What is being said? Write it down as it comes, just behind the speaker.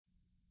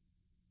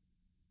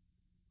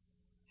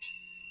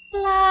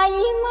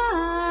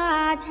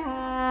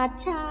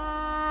ฉั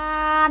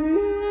น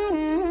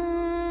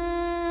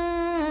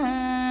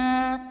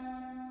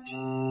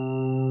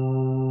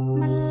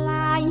มันไหล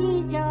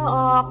จะอ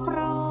อกพ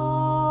ร้อ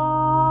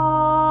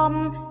ม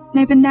ใน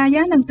บรรดา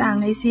ย่านต่าง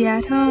ๆในซีแอ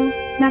ตเทิล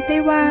นับได้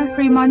ว่าฟ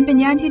รีมอนต์เป็น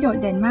ย่านที่โดด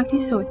เด่นมาก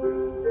ที่สุด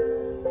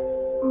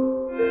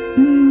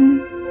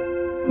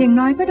อย่าง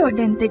น้อยก็โดดเ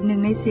ด่นติด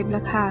1 ใน 10ล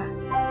ะค่ะ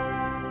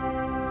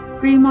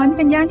ฟรีมอนต์เ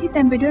ป็นย่านที่เ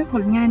ต็มไปด้วยผ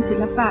ลงานศิ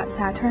ลปะส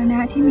าธารณะ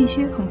ที่มี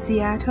ชื่อของซี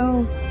แอตเทิล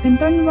เป็น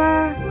ต้นว่า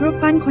รูป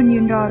ปั้นคนยื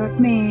นรอรถ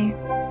เมล์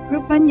รู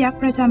ปปั้นยักษ์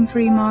ประจำฟ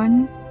รีมอน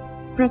ต์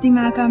ประติม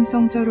ากรรมทร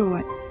งจรว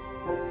ด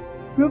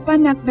รูปปั้น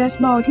นักเบส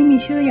บอลที่มี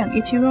ชื่ออย่าง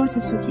อิชิโร่ซู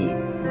ซูกิ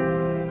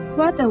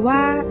ว่าแต่ว่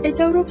าไอ้เ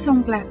จ้ารูปทรง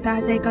แปลกตา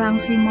ใจกลาง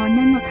ฟรีมอนต์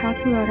นั่นนะคะ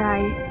คืออะไร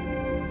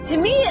To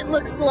me it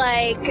looks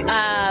like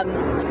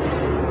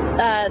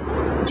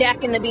Jack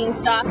and the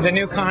Beanstalk. The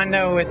new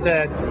condo with the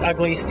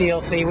ugly steel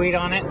seaweed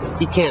on it.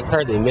 You can't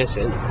hardly miss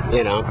it,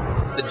 you know.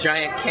 It's the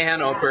giant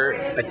canoper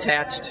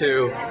attached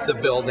to the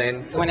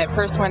building. When it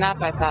first went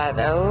up, I thought,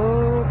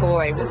 oh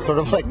boy. It's sort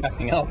of like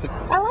nothing else.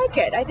 I like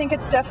it. I think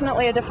it's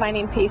definitely a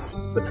defining piece.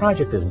 The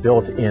project is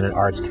built in an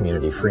arts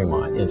community,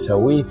 Fremont, and so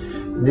we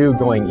knew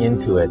going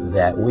into it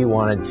that we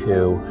wanted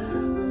to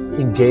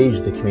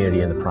engage the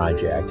community in the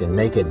project and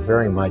make it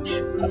very much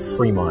a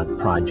Fremont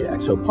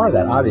project. So part of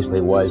that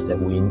obviously was that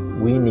we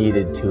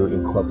needed to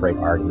incorporate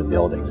art in the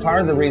building.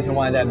 Part of the reason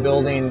why that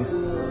building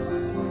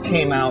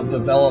came out,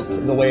 developed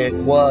the way it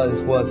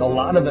was a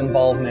lot of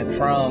involvement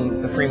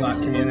from the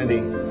Fremont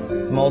community,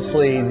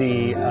 mostly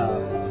the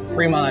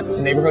Fremont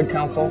Neighborhood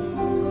Council,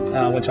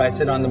 which I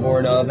sit on the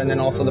board of, and then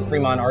also the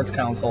Fremont Arts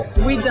Council.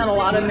 We've done a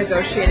lot of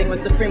negotiating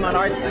with the Fremont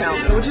Arts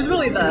Council, which is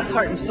really the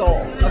heart and soul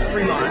of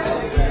Fremont.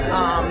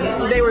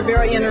 They were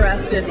very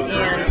interested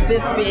in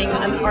this being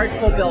an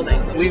artful building.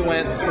 We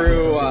went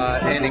through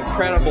an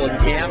incredible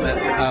gamut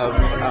of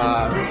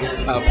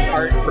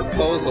art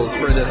proposals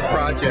for this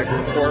project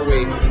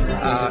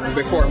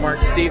before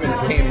Mark Stevens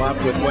came up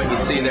with what you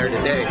see there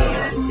today.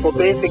 Well,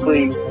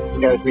 basically,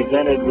 I was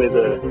presented with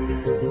a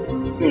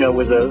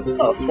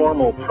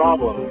formal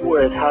problem,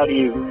 whereas how do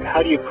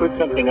you put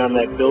something on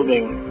that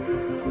building,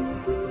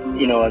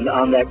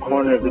 on that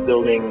corner of the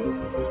building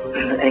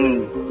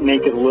and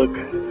make it look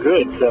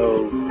good.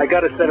 So I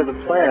got a set of the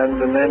plans,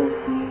 and then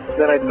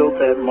I built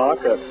that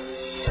mock-up.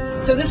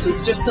 So this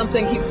was just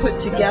something he put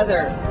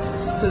together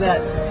so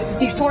that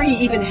before he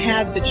even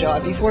had the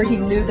job, before he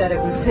knew that it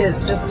was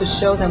his, just to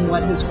show them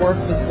what his work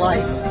was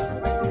like.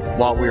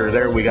 While we were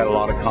there, we got a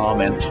lot of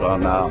comments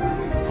on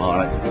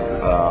it.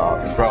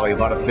 It's probably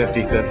about a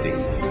 50-50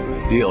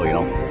 deal,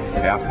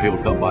 Half the people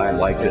come by and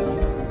liked it,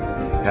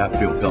 half the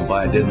people come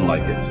by and didn't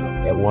like it. So.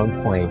 At one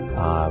point,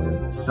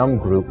 some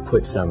group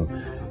put some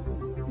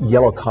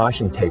yellow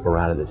caution tape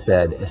around it that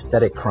said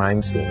aesthetic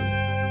crime scene.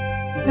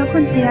 แล้วค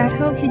นซีแอตเ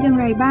ทิลคิดอย่าง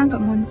ไรบ้างกั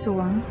บมนต์ส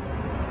วง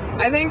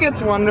I think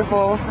it's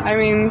wonderful. I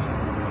mean,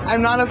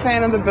 I'm not a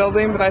fan of the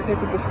building, but I think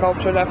that the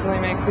sculpture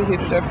definitely makes a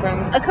huge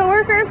difference. A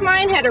coworker of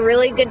mine had a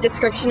really good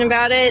description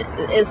about it,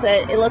 is that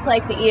it looked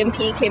like the EMP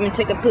came and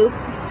took a poop.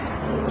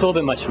 It's a little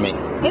bit much for me.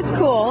 It's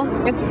cool.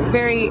 It's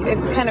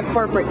kind of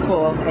corporate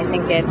cool. I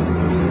think it's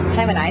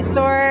kind of an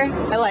eyesore.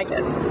 I like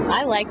it.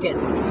 I like it.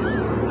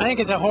 I think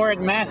it's a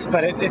horrid mess,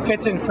 but it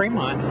fits in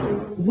Fremont.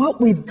 What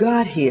we've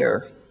got here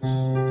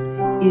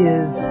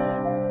is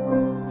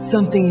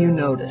something you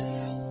notice.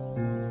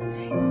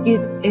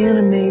 It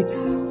animates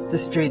the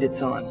street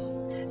it's on.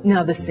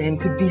 Now, the same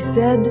could be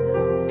said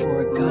for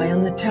a guy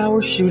on the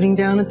tower shooting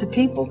down at the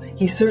people.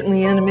 He's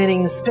certainly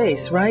animating the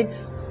space, right?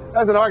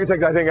 As an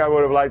architect, I think I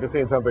would have liked to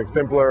see something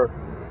simpler,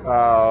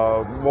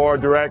 more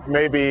direct,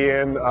 maybe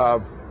in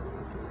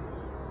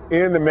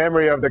the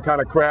memory of the kind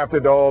of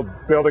crafted old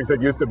buildings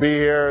that used to be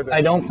here.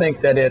 I don't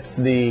think that it's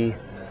the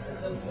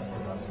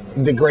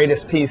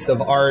greatest piece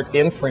of art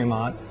in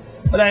Fremont,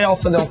 but I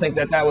also don't think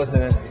that was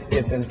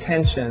its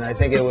intention. I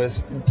think it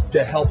was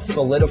to help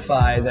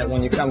solidify that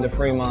when you come to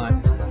Fremont,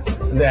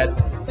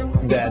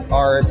 that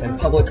art and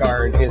public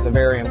art is a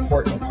very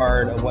important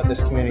part of what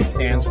this community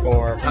stands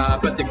for.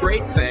 But the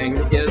great thing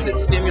is it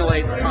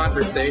stimulates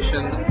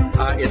conversation.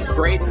 It's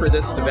great for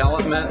this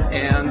development,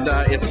 and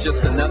it's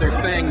just another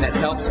thing that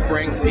helps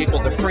bring people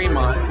to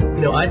Fremont.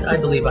 I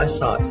believe I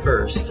saw it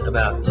first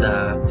about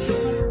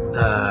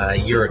a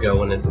year ago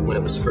when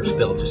it was first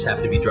built. Just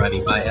happened to be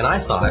driving by, and I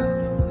thought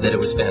that it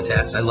was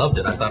fantastic. I loved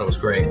it. I thought it was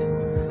great. I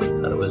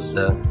thought it was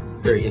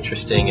very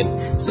interesting and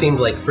seemed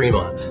like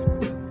Fremont.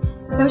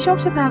 แล้วโชค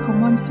ชะตาของ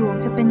มนต์สวง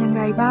จะเป็นอย่าง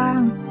ไรบ้าง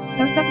แ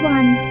ล้วสักวั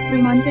นฟรี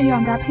มอนต์จะยอ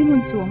มรับให้ม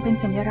นต์สวงเป็น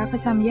สัญลักษณ์ปร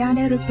ะจำย่านไ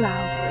ด้หรือเปล่า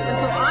And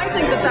so I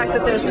think the fact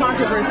that there's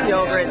controversy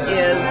over it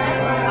is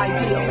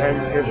ideal. And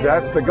if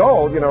that's the goal,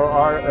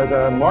 as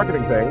a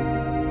marketing thing,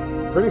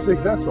 pretty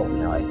successful.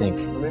 I think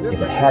if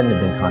it hadn't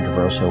been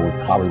controversial, we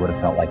probably would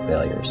have felt like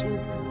failures.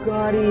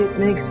 Gaudy, it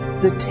makes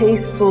the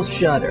tasteful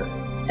shudder.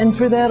 And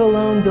for that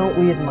alone, don't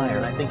we admire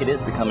it? I think it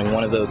is becoming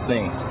one of those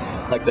things,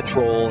 like the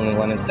troll and the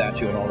Lenin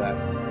statue and all that.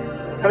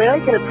 I mean, I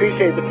can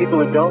appreciate the people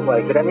who don't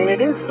like it. I mean,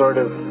 it is sort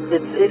of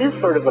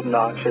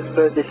obnoxious,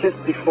 but it's just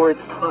before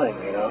its time,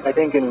 I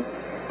think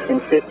in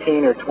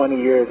 15 or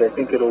 20 years, I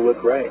think it'll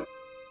look right.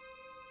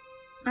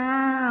 อ้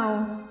าว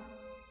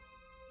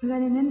เล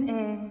ยนั่นเอ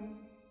ง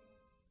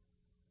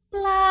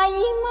ไหล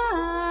มา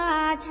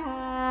ชา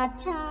ด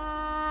ชา